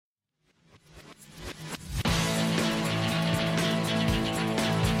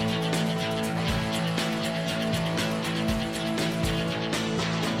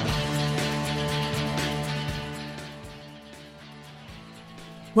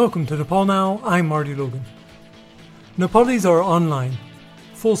Welcome to Nepal Now, I'm Marty Logan. Nepalis are online,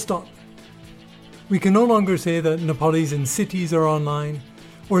 full stop. We can no longer say that Nepalis in cities are online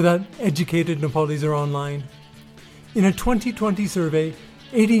or that educated Nepalis are online. In a 2020 survey,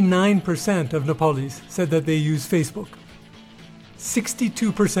 89% of Nepalis said that they use Facebook.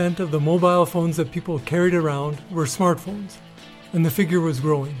 62% of the mobile phones that people carried around were smartphones, and the figure was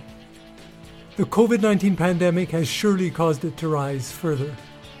growing. The COVID-19 pandemic has surely caused it to rise further.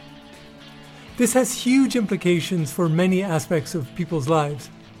 This has huge implications for many aspects of people's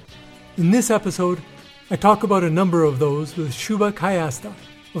lives. In this episode, I talk about a number of those with Shubha Kayastha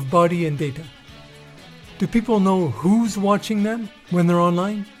of Body and Data. Do people know who's watching them when they're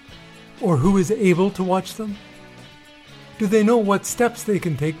online? Or who is able to watch them? Do they know what steps they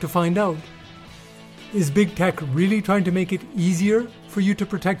can take to find out? Is big tech really trying to make it easier for you to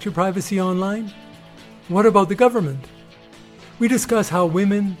protect your privacy online? What about the government? We discuss how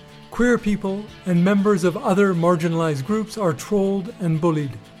women, queer people, and members of other marginalized groups are trolled and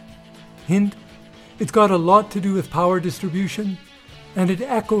bullied. Hint, it's got a lot to do with power distribution, and it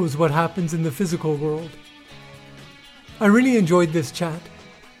echoes what happens in the physical world. I really enjoyed this chat.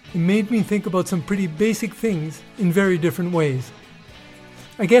 It made me think about some pretty basic things in very different ways.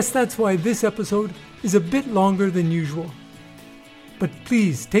 I guess that's why this episode is a bit longer than usual. But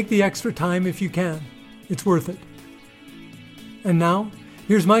please take the extra time if you can. It's worth it. And now,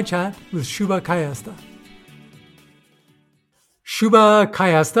 here's my chat with Shubha Kayastha. Shubha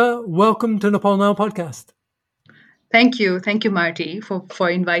Kayastha, welcome to Nepal Now podcast. Thank you. Thank you, Marty, for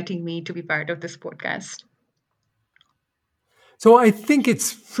inviting me to be part of this podcast. So I think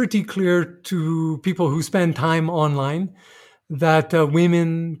it's pretty clear to people who spend time online that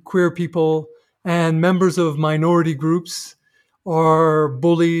women, queer people, and members of minority groups are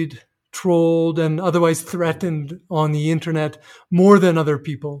bullied, trolled, and otherwise threatened on the internet more than other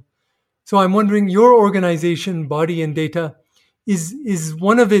people. So I'm wondering, your organization, Body and Data, is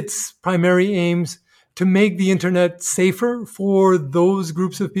one of its primary aims to make the internet safer for those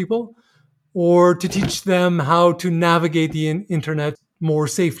groups of people, or to teach them how to navigate the internet more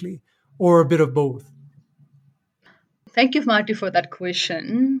safely, or a bit of both? Thank you, Marty, for that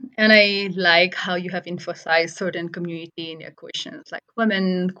question. And I like how you have emphasized certain community in your questions, like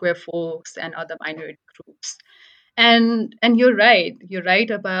women, queer folks, and other minority groups. And you're right. You're right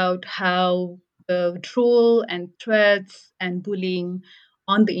about how the troll and threats and bullying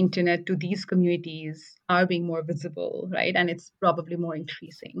on the internet to these communities are being more visible, right? And it's probably more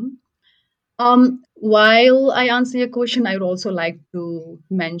increasing. While I answer your question, I would also like to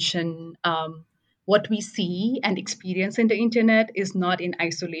mention what we see and experience in the internet is not in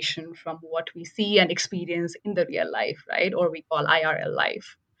isolation from what we see and experience in the real life, right? Or we call IRL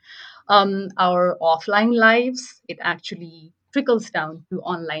life. Our offline lives, it actually trickles down to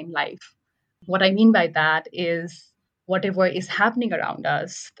online life. What I mean by that is whatever is happening around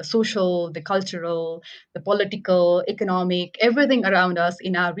us, the social, the cultural, the political, economic, everything around us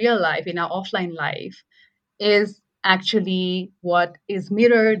in our real life, in our offline life, is actually what is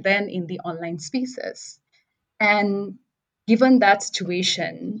mirrored then in the online spaces. And given that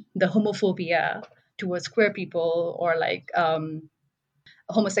situation, the homophobia towards queer people or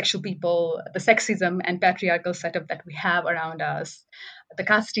homosexual people, the sexism and patriarchal setup that we have around us, the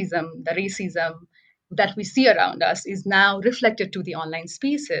casteism, the racism that we see around us is now reflected to the online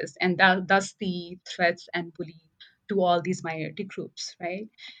spaces, and thus the threats and bullying to all these minority groups, right?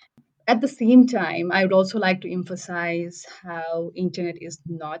 At the same time, I would also like to emphasize how internet is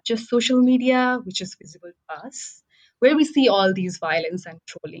not just social media, which is visible to us, where we see all these violence and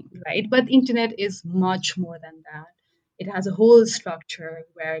trolling, right? But internet is much more than that. It has a whole structure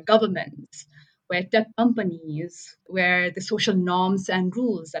where governments, where tech companies, where the social norms and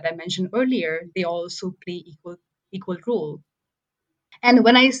rules that I mentioned earlier, they also play equal role. And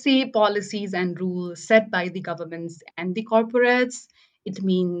when I say policies and rules set by the governments and the corporates, it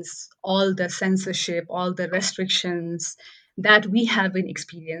means all the censorship, all the restrictions that we have been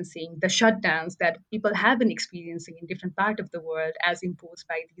experiencing, the shutdowns that people have been experiencing in different parts of the world as imposed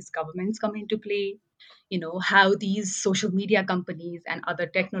by these governments come into play. How these social media companies and other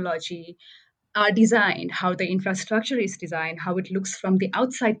technology are designed, how the infrastructure is designed, how it looks from the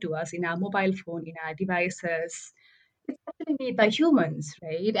outside to us in our mobile phone, in our devices, it's actually made by humans,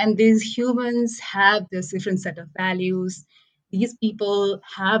 right? And these humans have this different set of values. These people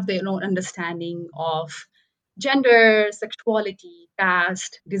have their own understanding of gender, sexuality,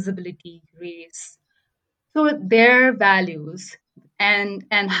 caste, disability, race. So their values and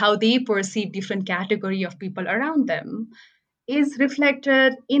how they perceive different category of people around them is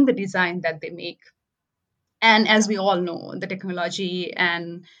reflected in the design that they make. And as we all know, the technology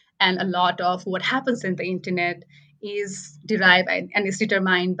and a lot of what happens in the internet is derived and is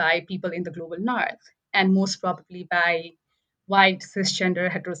determined by people in the global north, and most probably by white cisgender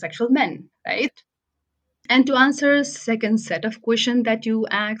heterosexual men, right? And to answer second set of question that you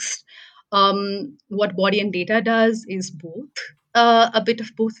asked, what body and data does is both, a bit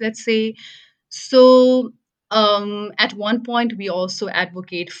of both, let's say. So at one point, we also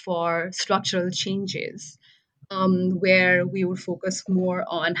advocate for structural changes, where we would focus more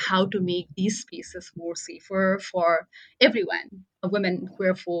on how to make these spaces more safer for everyone, women,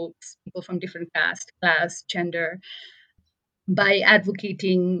 queer folks, people from different caste, class, gender, by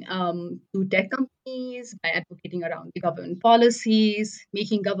advocating to tech companies, by advocating around the government policies,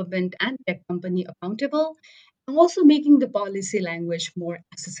 making government and tech company accountable, and also making the policy language more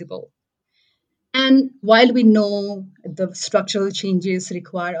accessible. And while we know the structural changes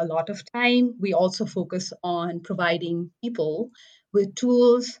require a lot of time, we also focus on providing people with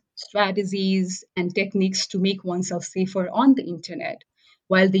tools, strategies, and techniques to make oneself safer on the internet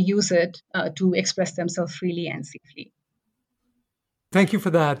while they use it to express themselves freely and safely. Thank you for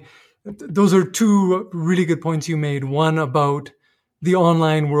that. Those are two really good points you made. One about the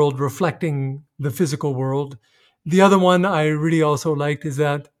online world reflecting the physical world. The other one I really also liked is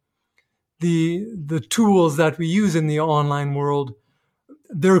that the tools that we use in the online world,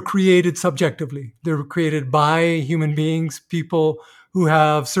 they're created subjectively. They're created by human beings, people who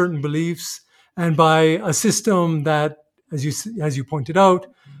have certain beliefs, and by a system that, as you pointed out,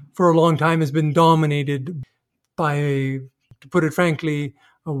 for a long time has been dominated by, to put it frankly,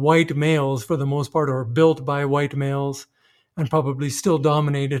 white males for the most part, or built by white males, and probably still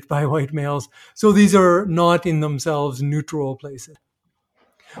dominated by white males. So these are not in themselves neutral places.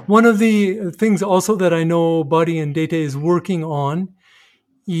 One of the things also that I know Body and Data is working on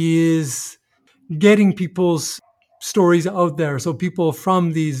is getting people's stories out there. So people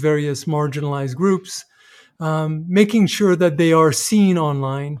from these various marginalized groups, making sure that they are seen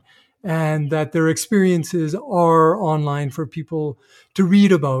online and that their experiences are online for people to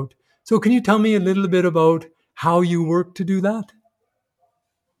read about. So can you tell me a little bit about how you work to do that?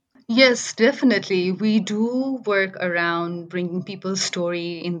 Yes, definitely. We do work around bringing people's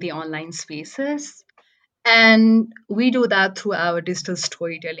story in the online spaces. And we do that through our digital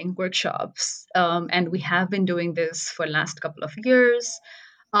storytelling workshops. And we have been doing this for the last couple of years,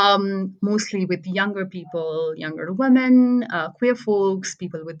 mostly with younger people, younger women, queer folks,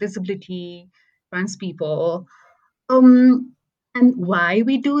 people with disability, trans people. Um, and why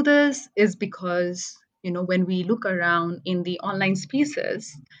we do this is because, when we look around in the online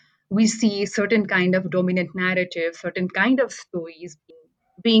spaces, we see certain kind of dominant narrative, certain kind of stories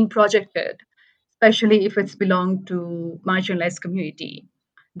being projected, especially if it's belonged to marginalized community.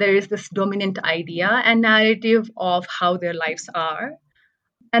 There is this dominant idea and narrative of how their lives are,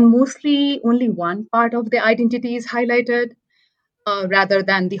 and mostly only one part of the identity is highlighted, rather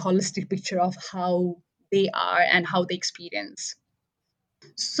than the holistic picture of how they are and how they experience.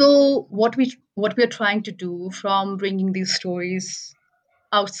 So what we're trying to do from bringing these stories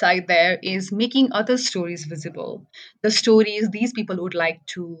outside there is making other stories visible, the stories these people would like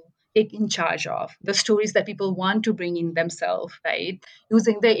to take in charge of, the stories that people want to bring in themselves, right?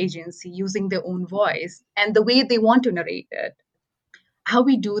 Using their agency, using their own voice, and the way they want to narrate it. How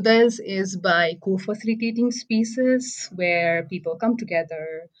we do this is by co-facilitating spaces where people come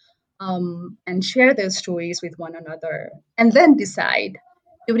together, and share their stories with one another, and then decide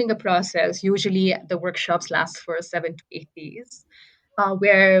during a process. Usually, the workshops last for 7 to 8 days,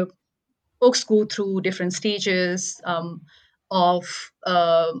 where folks go through different stages, of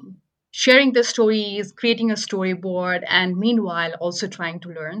sharing their stories, creating a storyboard, and meanwhile also trying to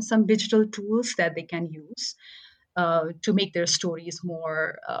learn some digital tools that they can use to make their stories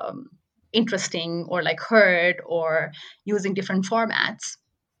more interesting or like heard, or using different formats.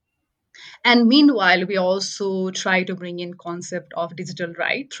 And meanwhile, we also try to bring in concept of digital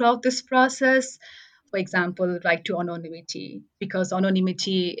right throughout this process. For example, right to anonymity, because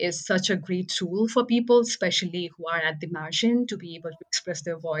anonymity is such a great tool for people, especially who are at the margin, to be able to express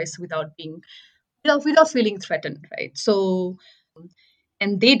their voice without being, without feeling threatened, right? So,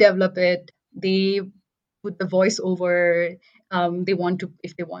 and they develop it. They put the voiceover. They want to,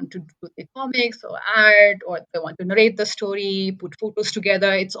 if they want to do the comics or art, or they want to narrate the story, put photos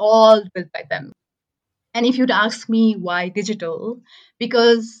together. It's all built by them. And if you'd ask me why digital,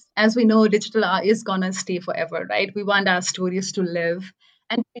 because as we know, digital art is gonna stay forever, right? We want our stories to live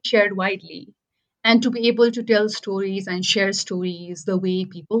and be shared widely, and to be able to tell stories and share stories the way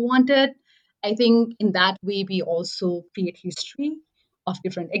people want it. I think in that way we also create history. of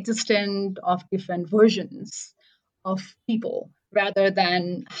different versions of people, rather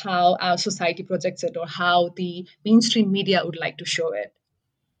than how our society projects it or how the mainstream media would like to show it.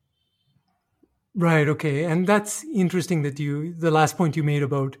 Right. Okay. And that's interesting that the last point you made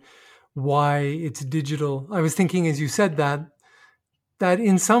about why it's digital. I was thinking as you said that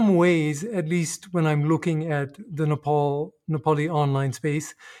in some ways, at least when I'm looking at the Nepali online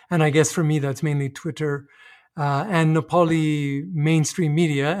space, and I guess for me that's mainly Twitter and Nepali mainstream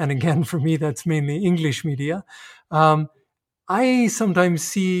media, and again for me that's mainly English media. Um, I sometimes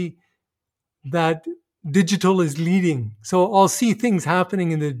see that digital is leading. So I'll see things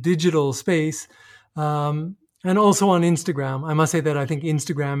happening in the digital space, and also on Instagram. I must say that I think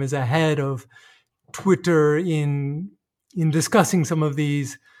Instagram is ahead of Twitter in discussing some of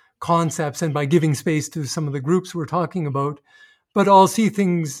these concepts and by giving space to some of the groups we're talking about. But I'll see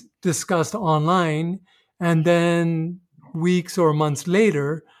things discussed online, and then weeks or months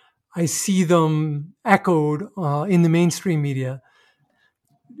later, I see them echoed in the mainstream media.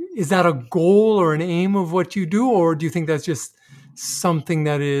 Is that a goal or an aim of what you do, or do you think that's just something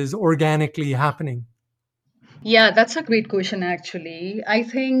that is organically happening? Yeah, that's a great question, actually. I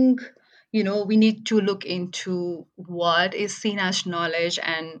think, we need to look into what is seen as knowledge,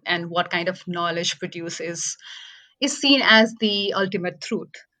 and what kind of knowledge produces is seen as the ultimate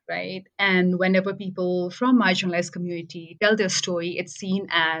truth, right? And whenever people from marginalized community tell their story, it's seen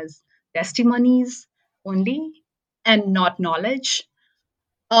as testimonies only and not knowledge.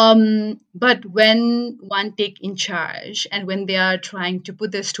 But when one take in charge and when they are trying to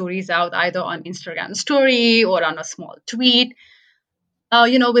put their stories out either on Instagram story or on a small tweet,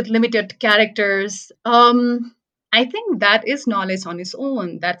 with limited characters, I think that is knowledge on its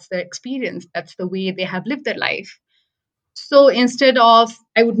own. That's their experience. That's the way they have lived their life. So instead of,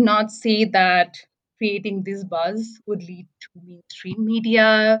 I would not say that creating this buzz would lead to mainstream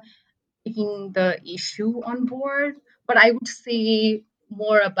media taking the issue on board, but I would say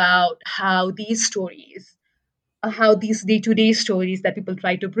more about how these day to day stories that people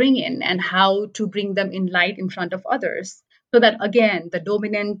try to bring in and how to bring them in light in front of others. So that again, the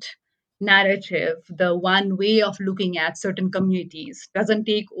dominant narrative, the one way of looking at certain communities doesn't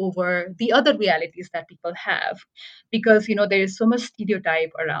take over the other realities that people have. Because, there is so much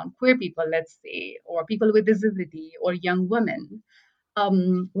stereotype around queer people, let's say, or people with disability or young women,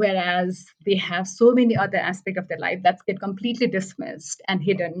 whereas they have so many other aspects of their life that get completely dismissed and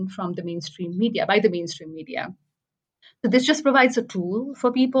hidden from the mainstream media by the mainstream media. So this just provides a tool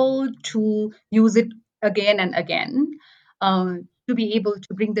for people to use it again and again, to be able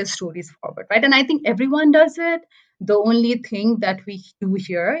to bring their stories forward, right? And I think everyone does it. The only thing that we do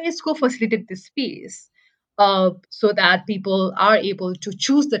here is go facilitate this space, so that people are able to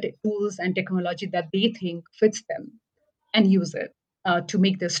choose the tools and technology that they think fits them and use it to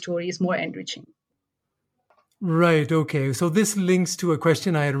make their stories more enriching. Right. Okay. So this links to a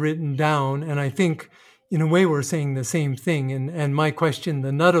question I had written down, and I think in a way we're saying the same thing. And my question,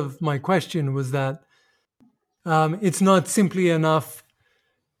 the nut of my question was that it's not simply enough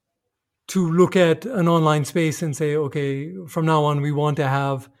to look at an online space and say, okay, from now on, we want to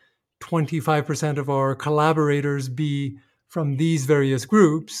have 25% of our collaborators be from these various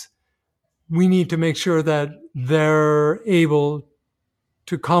groups. We need to make sure that they're able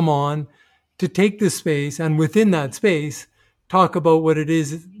to come on to take this space and within that space talk about what it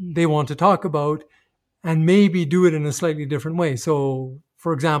is they want to talk about and maybe do it in a slightly different way. So,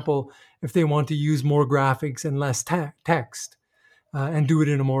 for example, if they want to use more graphics and less text and do it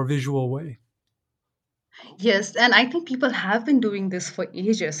in a more visual way. Yes, and I think people have been doing this for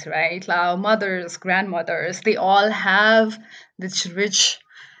ages, right? Like our mothers, grandmothers, they all have this rich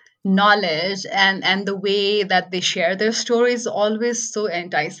knowledge, and the way that they share their stories is always so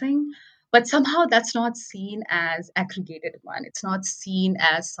enticing. But somehow that's not seen as aggregated one. It's not seen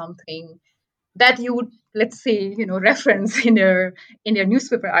as something that you would, let's say, reference in your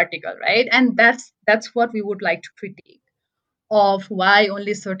newspaper article, right? And that's what we would like to critique, of why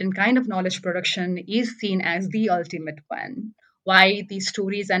only certain kind of knowledge production is seen as the ultimate one, why these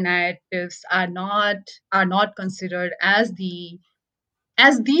stories and narratives are not considered as the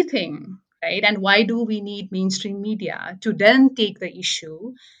thing, right? And why do we need mainstream media to then take the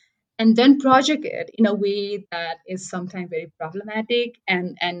issue and then project it in a way that is sometimes very problematic,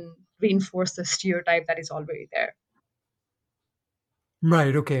 and reinforce the stereotype that is already there.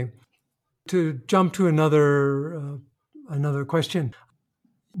 Right. Okay. To jump to another question,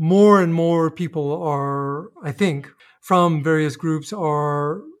 more and more people are, I think, from various groups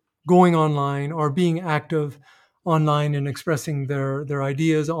are going online, are being active online and expressing their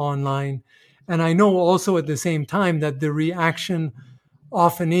ideas online. And I know also at the same time that the reaction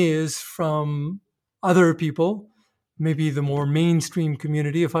often is from other people, maybe the more mainstream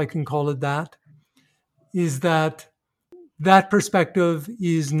community, if I can call it that, is that that perspective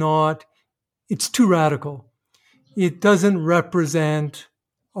is not, it's too radical. It doesn't represent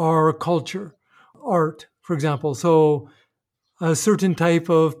our culture, art, for example. So a certain type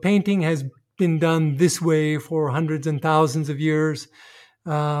of painting has been done this way for hundreds and thousands of years,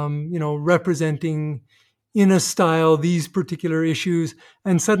 representing in a style these particular issues.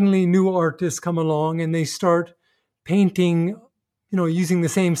 And suddenly new artists come along and they start painting, using the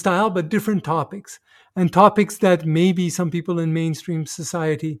same style, but different topics, and topics that maybe some people in mainstream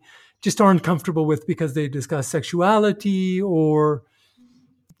society just aren't comfortable with because they discuss sexuality or,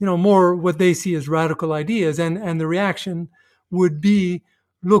 more what they see as radical ideas. And the reaction would be,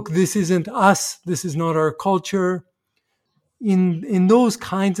 look, this isn't us. This is not our culture. In those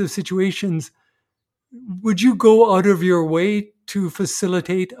kinds of situations, would you go out of your way to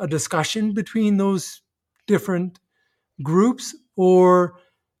facilitate a discussion between those different groups? Or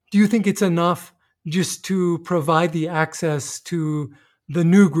do you think it's enough just to provide the access to the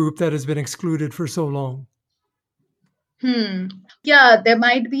new group that has been excluded for so long? Hmm. Yeah, there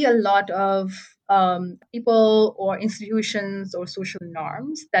might be a lot of people or institutions or social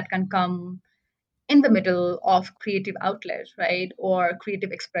norms that can come in the middle of creative outlet, right, or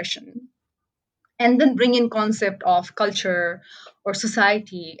creative expression, and then bring in concept of culture or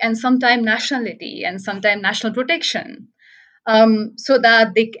society and sometime nationality and sometime national protection, so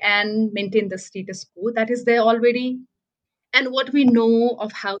that they can maintain the status quo that is there already. And what we know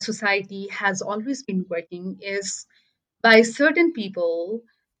of how society has always been working is by certain people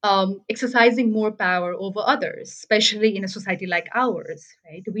exercising more power over others, especially in a society like ours,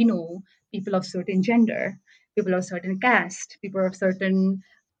 right? We know people of certain gender, people of certain caste, people of certain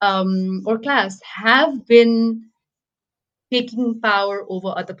or class have been taking power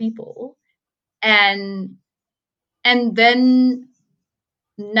over other people, and then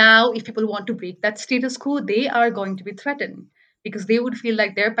now if people want to break that status quo, they are going to be threatened because they would feel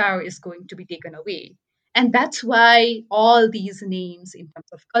like their power is going to be taken away. And that's why all these names in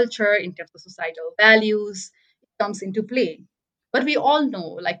terms of culture, in terms of societal values, comes into play. But we all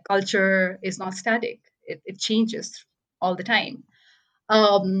know like culture is not static, it changes all the time.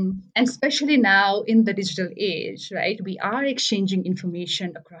 And especially now in the digital age, right, we are exchanging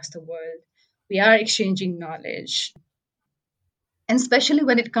information across the world, we are exchanging knowledge, and especially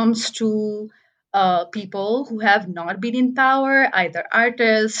when it comes to people who have not been in power, either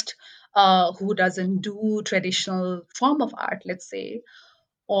artists who doesn't do traditional form of art, let's say,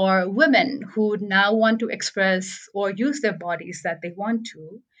 or women who now want to express or use their bodies that they want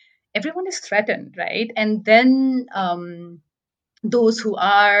to. Everyone is threatened, right? And then those who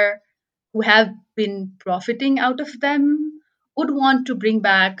have been profiting out of them would want to bring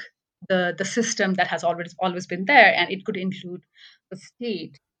back the system that has always been there, and it could include the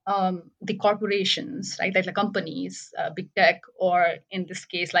state, the corporations, right, like the companies, big tech, or in this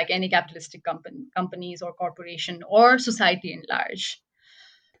case like any capitalistic companies or corporation or society in large.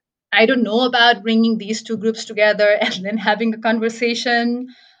 I don't know about bringing these two groups together and then having a conversation.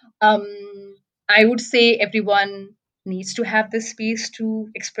 Um, I would say everyone needs to have the space to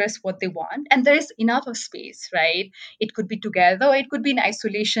express what they want, and there is enough of space, right? It could be together, or it could be in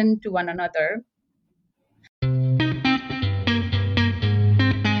isolation to one another.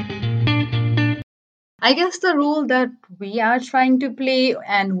 I guess the role that we are trying to play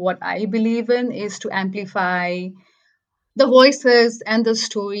and what I believe in is to amplify the voices and the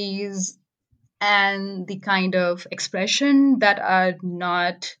stories and the kind of expression that are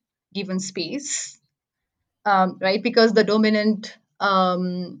not given space, right? Because the dominant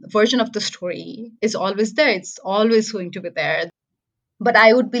version of the story is always there, it's always going to be there. But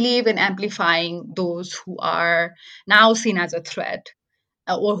I would believe in amplifying those who are now seen as a threat,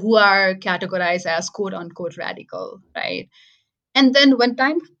 or who are categorized as quote unquote radical, right? And then when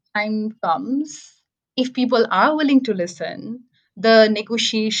time comes, if people are willing to listen, the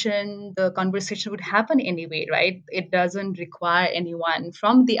negotiation, the conversation would happen anyway, right? It doesn't require anyone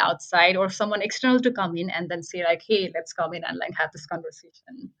from the outside or someone external to come in and then say like, "Hey, let's come in and like have this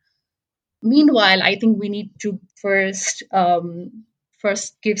conversation." Meanwhile, I think we need to first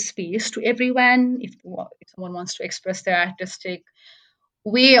give space to everyone. If someone wants to express their artistic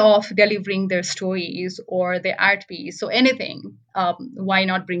way of delivering their stories or their art piece, so anything, why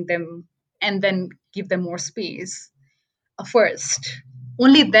not bring them and then give them more space first?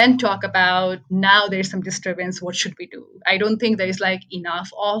 Only then talk about now there's some disturbance, what should we do? I don't think there is like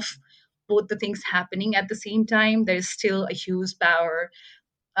enough of both the things happening at the same time. There is still a huge power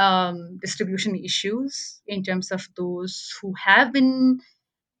distribution issues in terms of those who have been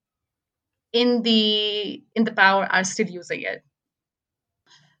in the power are still using it.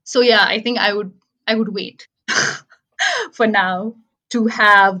 So yeah, I think I would wait for now to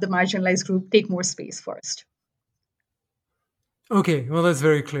have the marginalized group take more space first. Okay, well, that's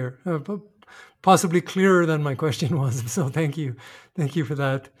very clear. Possibly clearer than my question was. So thank you for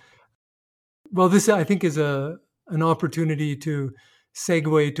that. Well, this I think is a an opportunity to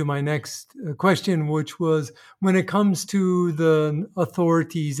segue to my next question, which was when it comes to the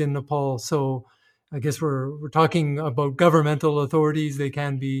authorities in Nepal. So I guess we're talking about governmental authorities. They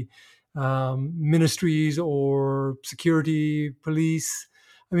can be ministries or security, police.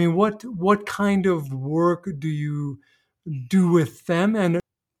 I mean, what kind of work do you do with them, and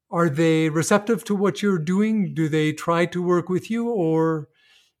are they receptive to what you're doing? Do they try to work with you, or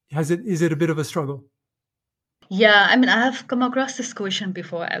has it is it a bit of a struggle? Yeah, I mean, I have come across this question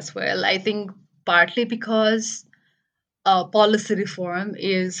before as well. I think partly because policy reform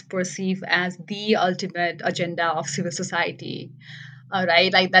is perceived as the ultimate agenda of civil society,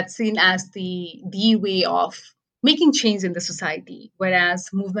 right? Like that's seen as the way of making change in the society, whereas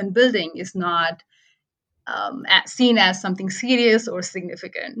movement building is not seen as something serious or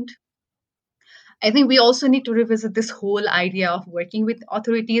significant. I think we also need to revisit this whole idea of working with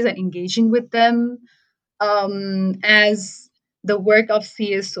authorities and engaging with them as the work of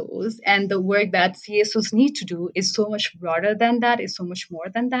CSOs and the work that CSOs need to do is so much broader than that, is so much more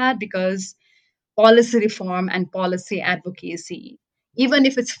than that, because policy reform and policy advocacy, even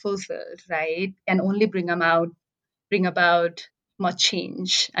if it's fulfilled, right, can only bring about much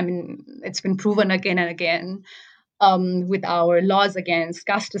change. I mean, it's been proven again and again with our laws against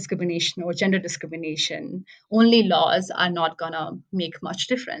caste discrimination or gender discrimination. Only laws are not gonna make much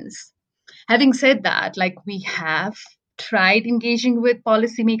difference. Having said that, like we have tried engaging with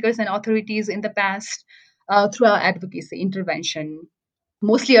policymakers and authorities in the past through our advocacy intervention,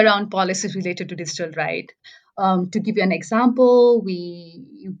 mostly around policies related to digital right. To give you an example,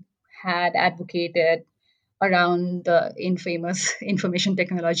 we had advocated around the infamous Information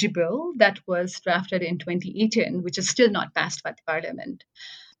Technology Bill that was drafted in 2018, which is still not passed by the parliament.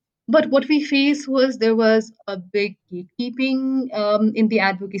 But what we faced was there was a big gatekeeping in the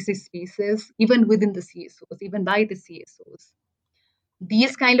advocacy spaces, even within the CSOs, even by the CSOs.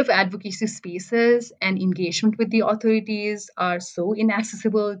 These kind of advocacy spaces and engagement with the authorities are so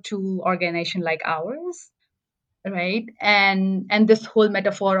inaccessible to organization like ours, right? And this whole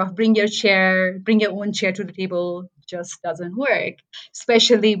metaphor of bring your own chair to the table just doesn't work,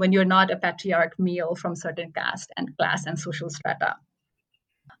 especially when you're not a patriarch male from certain caste and class and social strata.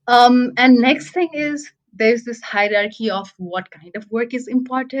 And next thing is there's this hierarchy of what kind of work is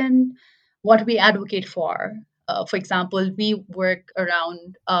important, what we advocate for. For example, we work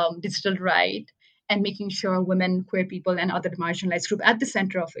around digital right and making sure women, queer people, and other marginalized group at the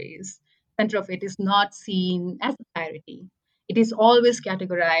center of it is not seen as a priority. It is always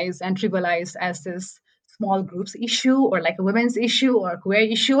categorized and trivialized as this small groups issue or like a women's issue or a queer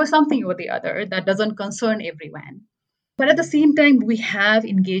issue or something or the other that doesn't concern everyone. But at the same time, we have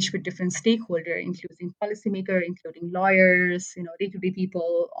engaged with different stakeholders, including policymakers, including lawyers, day-to-day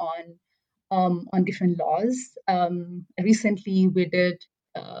people on different laws. Recently, we did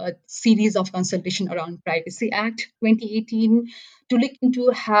a series of consultation around Privacy Act 2018 to look into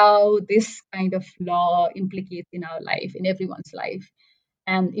how this kind of law implicates in our life, in everyone's life.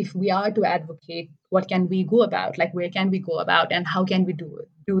 And if we are to advocate, what can we go about, like where can we go about, and how can we do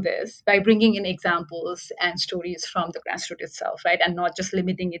this by bringing in examples and stories from the grassroots itself, right, and not just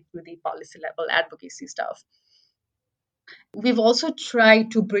limiting it to the policy level advocacy stuff. We've also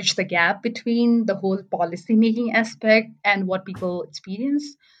tried to bridge the gap between the whole policy making aspect and what people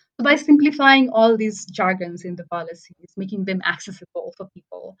experience by simplifying all these jargons in the policies, making them accessible for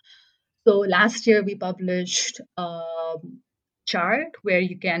people. So last year we published a chart where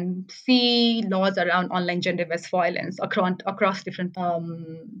you can see laws around online gender-based violence across different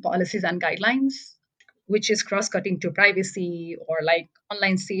policies and guidelines, which is cross-cutting to privacy or like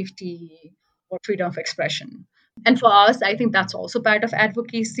online safety or freedom of expression. And for us, I think that's also part of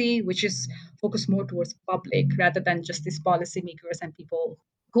advocacy, which is focused more towards public rather than just these policymakers and people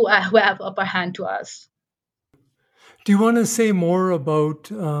who have upper hand to us. Do you want to say more about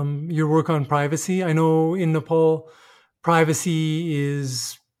your work on privacy? I know in Nepal, privacy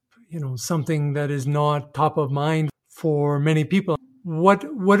is, something that is not top of mind for many people. What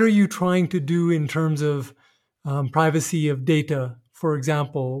are you trying to do in terms of privacy of data, for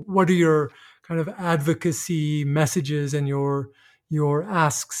example? What are your kind of advocacy messages and your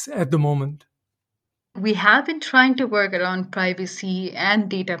asks at the moment? We have been trying to work around privacy and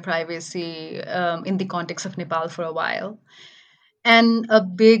data privacy in the context of Nepal for a while. And a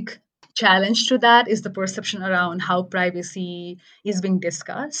big challenge to that is the perception around how privacy is being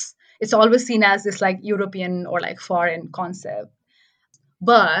discussed. It's always seen as this like European or like foreign concept.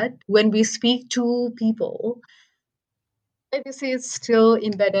 But when we speak to people, privacy is still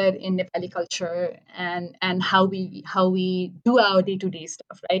embedded in Nepali culture and how we do our day to day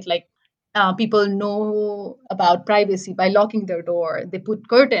stuff, right? Like people know about privacy by locking their door. They put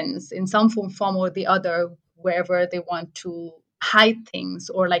curtains in some form or the other wherever they want to hide things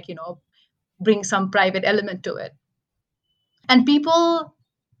or like bring some private element to it. And people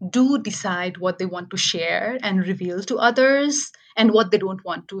do decide what they want to share and reveal to others and what they don't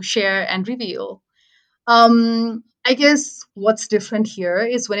want to share and reveal. I guess what's different here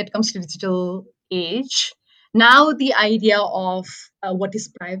is when it comes to digital age, now the idea of what is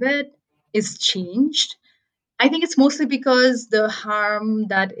private is changed. I think it's mostly because the harm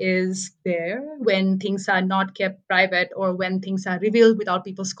that is there when things are not kept private or when things are revealed without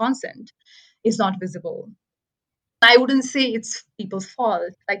people's consent is not visible. I wouldn't say it's people's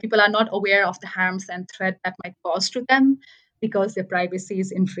fault. Like people are not aware of the harms and threat that might cause to them because their privacy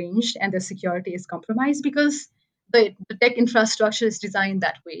is infringed and their security is compromised because the tech infrastructure is designed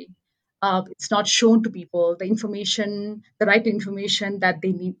that way. It's not shown to people the information, the right information that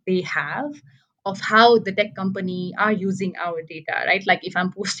they have of how the tech company are using our data, right? Like if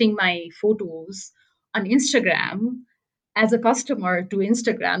I'm posting my photos on Instagram, as a customer to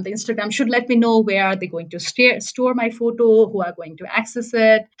Instagram, the Instagram should let me know where are they going to store my photo, who are going to access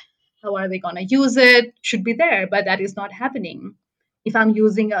it, how are they going to use it, should be there, but that is not happening. If I'm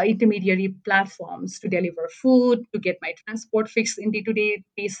using intermediary platforms to deliver food, to get my transport fixed in day-to-day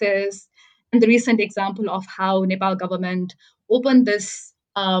basis, and the recent example of how Nepal government opened this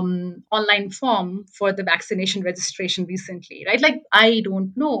online form for the vaccination registration recently, right? Like I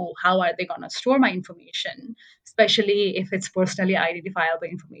don't know how are they going to store my information, especially if it's personally identifiable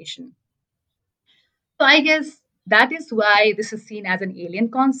information. So I guess that is why this is seen as an alien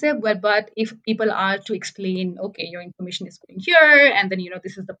concept. But if people are to explain, okay, your information is going here, and then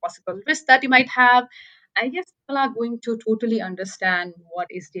this is the possible risk that you might have, I guess people are going to totally understand what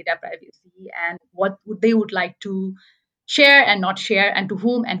is data privacy and what they would like to share and not share, and to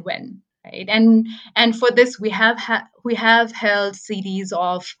whom and when. Right, and for this we have held series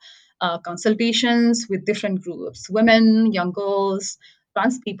of consultations with different groups: women, young girls,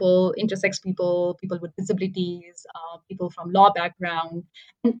 trans people, intersex people, people with disabilities, people from law background,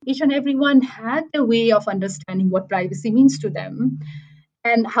 and each and everyone had a way of understanding what privacy means to them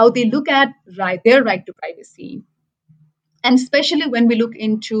and how they look at their right to privacy. And especially when we look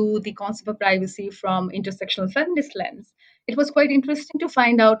into the concept of privacy from intersectional feminist lens, it was quite interesting to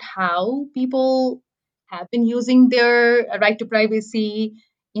find out how people have been using their right to privacy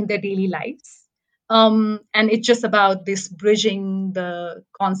in their daily lives. And it's just about this bridging the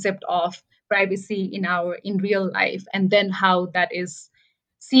concept of privacy in real life, and then how that is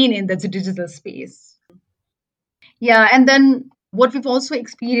seen in the digital space. Yeah, and then what we've also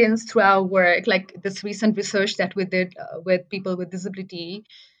experienced through our work, like this recent research that we did with people with disability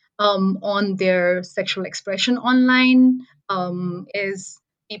on their sexual expression online, is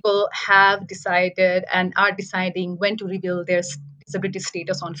people have decided and are deciding when to reveal their disability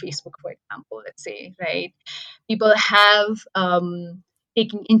status on Facebook, for example, let's say, right? People have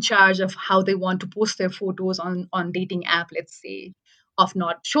taken in charge of how they want to post their photos on dating app, let's say, of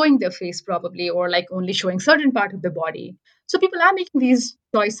not showing their face probably, or like only showing certain part of the body. So people are making these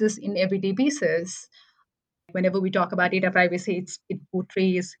choices in everyday basis. Whenever we talk about data privacy, it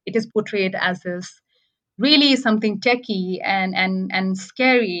is portrayed as this really something techy and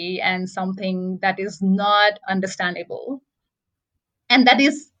scary and something that is not understandable. And that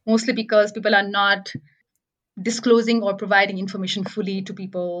is mostly because people are not disclosing or providing information fully to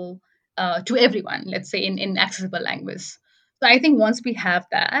people, to everyone, let's say in accessible language. So I think once we have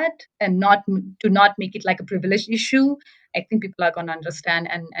that, and not make it like a privilege issue, I think people are going to understand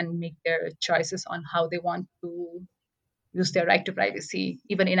and make their choices on how they want to use their right to privacy,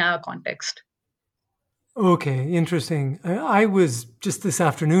 even in our context. Okay, interesting. I was just this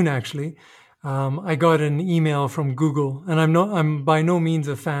afternoon actually. I got an email from Google, and I'm by no means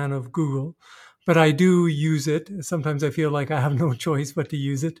a fan of Google, but I do use it. Sometimes I feel like I have no choice but to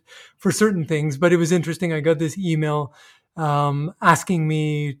use it for certain things. But it was interesting. I got this email asking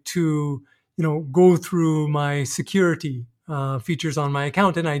me to, go through my security features on my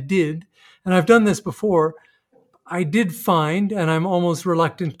account, and I did. And I've done this before. I did find, and I'm almost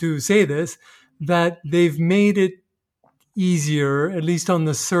reluctant to say this, that they've made it easier, at least on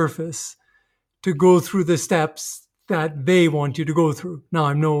the surface, to go through the steps that they want you to go through. Now,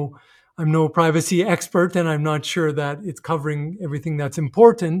 I'm no privacy expert, and I'm not sure that it's covering everything that's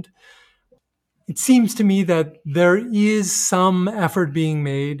important. It seems to me that there is some effort being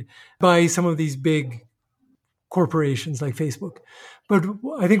made by some of these big corporations like Facebook. But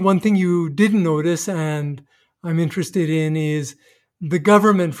I think one thing you didn't notice, and I'm interested in, is the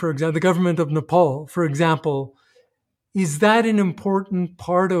government, for example, the government of Nepal, for example. Is that an important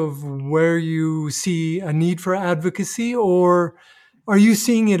part of where you see a need for advocacy, or are you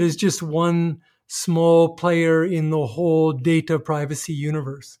seeing it as just one small player in the whole data privacy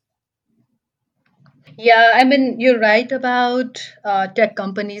universe? Yeah, I mean, you're right about tech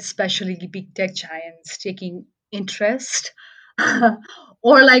companies, especially big tech giants, taking interest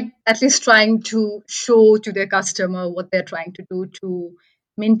or like at least trying to show to their customer what they're trying to do to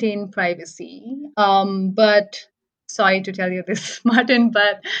maintain privacy. But sorry to tell you this, Martin,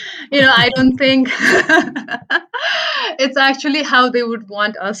 but I don't think it's actually how they would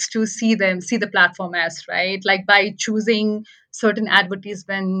want us to see the platform as, right? Like by choosing certain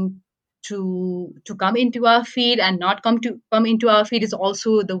advertisement to come into our feed and not come into our feed is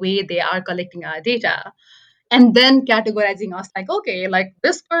also the way they are collecting our data and then categorizing us like, okay, like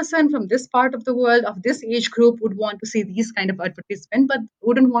this person from this part of the world of this age group would want to see these kind of advertisement but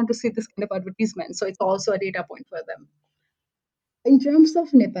wouldn't want to see this kind of advertisement, so it's also a data point for them. In terms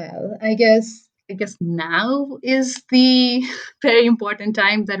of Nepal, I guess now is the very important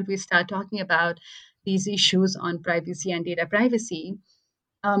time that we start talking about these issues on privacy and data privacy,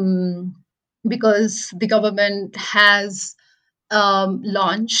 um, because the government has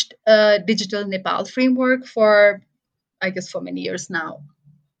launched a digital Nepal framework for, I guess, for many years now,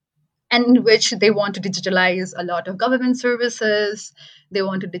 and in which they want to digitalize a lot of government services. They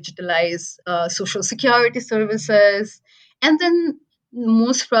want to digitalize social security services. And then,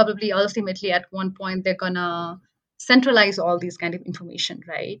 most probably, ultimately, at one point, they're going to centralize all these kind of information,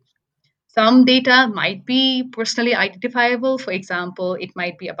 right? Some data might be personally identifiable. For example, it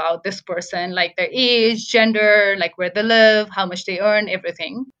might be about this person, like their age, gender, like where they live, how much they earn,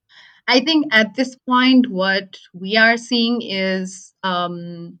 everything. I think at this point, what we are seeing is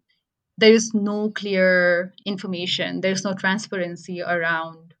there is no clear information, there's no transparency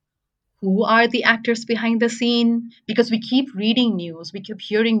around who are the actors behind the scene, because we keep reading news, we keep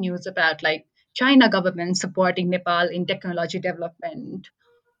hearing news about like China government supporting Nepal in technology development,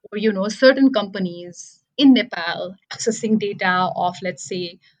 or certain companies in Nepal accessing data of, let's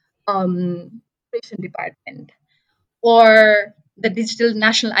say, immigration department, or the digital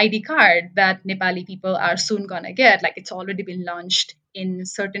national ID card that Nepali people are soon gonna get, like it's already been launched in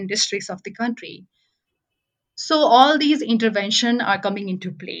certain districts of the country. So all these intervention are coming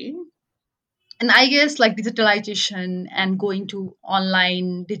into play, and I guess like digitalization and going to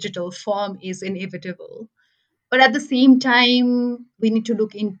online digital form is inevitable. But at the same time, we need to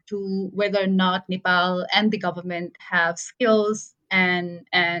look into whether or not Nepal and the government have skills and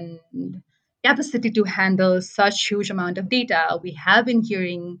capacity to handle such huge amount of data. We have been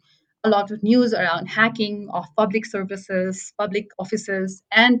hearing a lot of news around hacking of public services, public offices,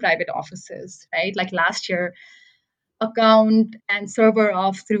 and private offices, right? Like last year, account and server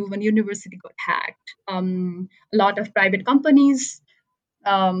of through one university got hacked. A lot of private companies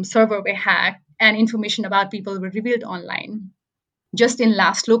server were hacked and information about people were revealed online. Just in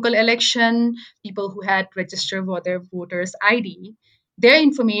last local election, people who had registered for their voters ID, their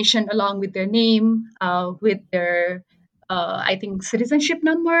information along with their name, with their I think citizenship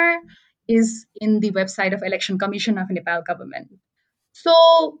number, is in the website of Election Commission of Nepal government.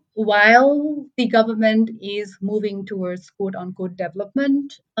 So while the government is moving towards quote unquote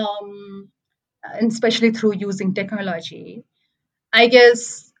development, and especially through using technology, I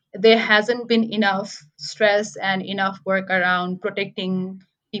guess there hasn't been enough stress and enough work around protecting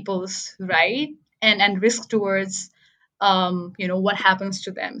people's right and risk towards what happens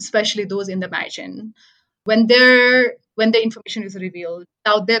to them, especially those in the margin when the information is revealed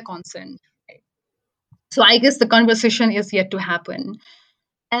without their consent. Right? So I guess the conversation is yet to happen,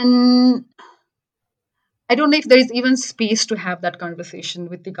 and I don't know if there is even space to have that conversation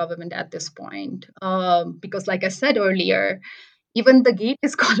with the government at this point, because, like I said earlier, even the gate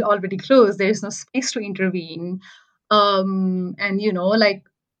is already closed. There is no space to intervene, and like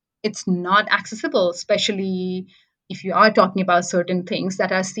it's not accessible, especially if you are talking about certain things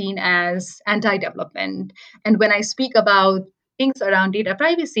that are seen as anti-development. And when I speak about things around data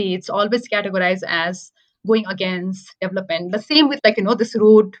privacy, it's always categorized as going against development. The same with like this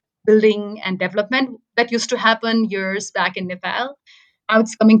road building and development that used to happen years back in Nepal. Now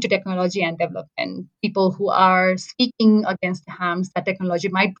it's coming to technology and development. People who are speaking against the harms that technology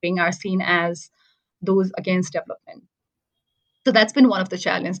might bring are seen as those against development. So that's been one of the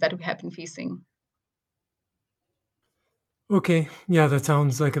challenges that we have been facing. Okay, yeah, that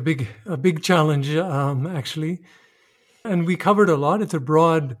sounds like a big challenge, actually. And we covered a lot. It's a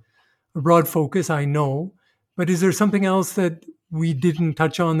broad focus, I know. But is there something else that we didn't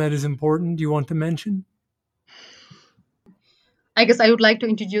touch on that is important? Do you want to mention? I guess I would like to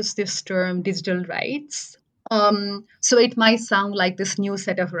introduce this term digital rights. So it might sound like this new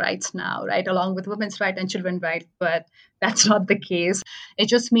set of rights now, right, along with women's rights and children's rights, but that's not the case. It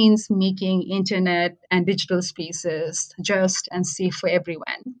just means making internet and digital spaces just and safe for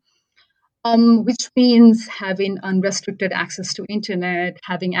everyone. Which means having unrestricted access to internet,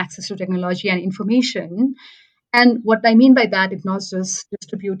 having access to technology and information. And what I mean by that is not just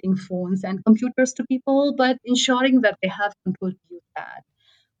distributing phones and computers to people, but ensuring that they have control to use that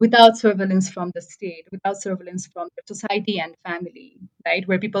without surveillance from the state, without surveillance from the society and family, right?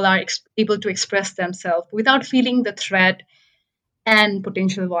 Where people are able to express themselves without feeling the threat and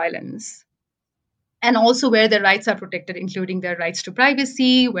potential violence. And also where their rights are protected, including their rights to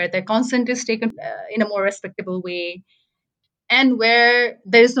privacy, where their consent is taken in a more respectable way, and where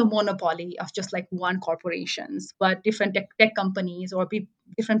there is no monopoly of just like one corporations, but different tech companies or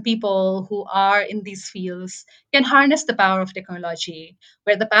different people who are in these fields can harness the power of technology,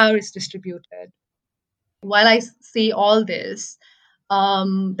 where the power is distributed. While I say all this,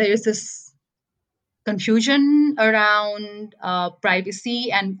 there is this confusion around privacy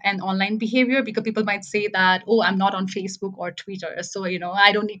and online behavior, because people might say that, oh, I'm not on Facebook or Twitter, so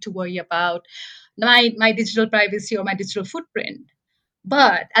I don't need to worry about my digital privacy or my digital footprint.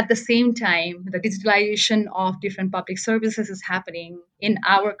 But at the same time, the digitalization of different public services is happening in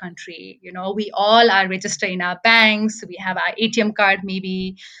our country. We all are registered in our banks, we have our ATM card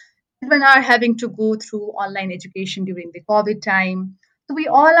maybe. Children are having to go through online education during the COVID time. So we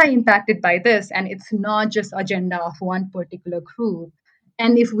all are impacted by this, and it's not just agenda of one particular group.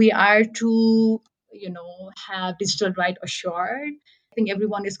 And if we are to, have digital right assured, I think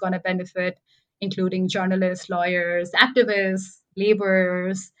everyone is going to benefit, including journalists, lawyers, activists,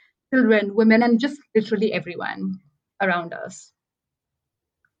 laborers, children, women, and just literally everyone around us.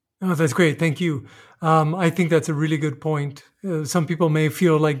 Oh, that's great. Thank you. I think that's a really good point. Some people may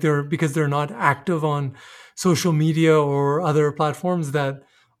feel like because they're not active on social media or other platforms, that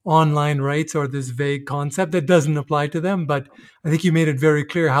online rights are this vague concept that doesn't apply to them. But I think you made it very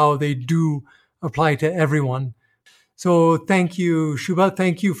clear how they do apply to everyone. So thank you, Shubha.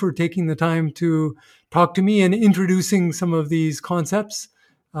 Thank you for taking the time to talk to me and introducing some of these concepts.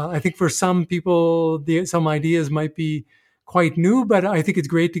 I think for some people, some ideas might be quite new, but I think it's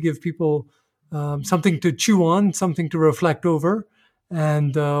great to give people something to chew on, something to reflect over,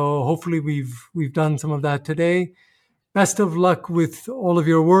 and hopefully we've done some of that today. Best of luck with all of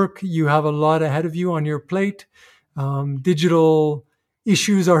your work. You have a lot ahead of you on your plate. Digital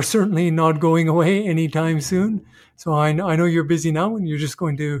issues are certainly not going away anytime soon. So I know you're busy now, and you're just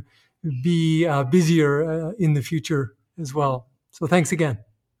going to be busier in the future as well. So thanks again.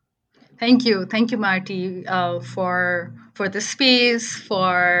 Thank you, Marty, for the space,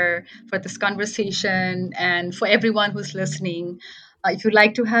 for this conversation, and for everyone who's listening. If you'd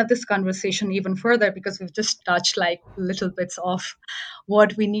like to have this conversation even further, because we've just touched like little bits of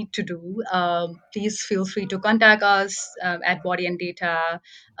what we need to do, please feel free to contact us at Body and Data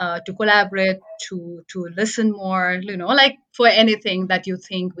to collaborate, to listen more. Like for anything that you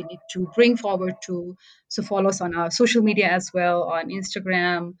think we need to bring forward to. So follow us on our social media as well, on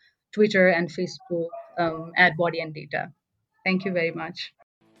Instagram, Twitter, and Facebook at Body and Data. Thank you very much.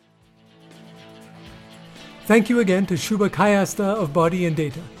 Thank you again to Shubha Kayastha of Body and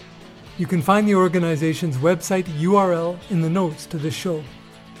Data. You can find the organization's website URL in the notes to this show.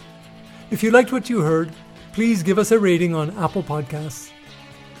 If you liked what you heard, please give us a rating on Apple Podcasts.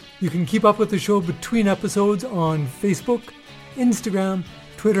 You can keep up with the show between episodes on Facebook, Instagram,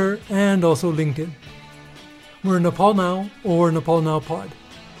 Twitter, and also LinkedIn. We're Nepal Now or Nepal Now Pod.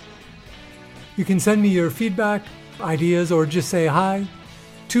 You can send me your feedback, ideas, or just say hi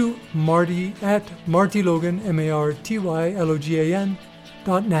to Marty at martylogan,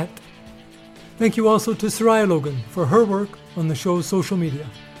 martylogan.net. Thank you also to Soraya Logan for her work on the show's social media.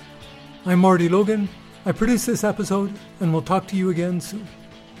 I'm Marty Logan. I produced this episode, and we'll talk to you again soon.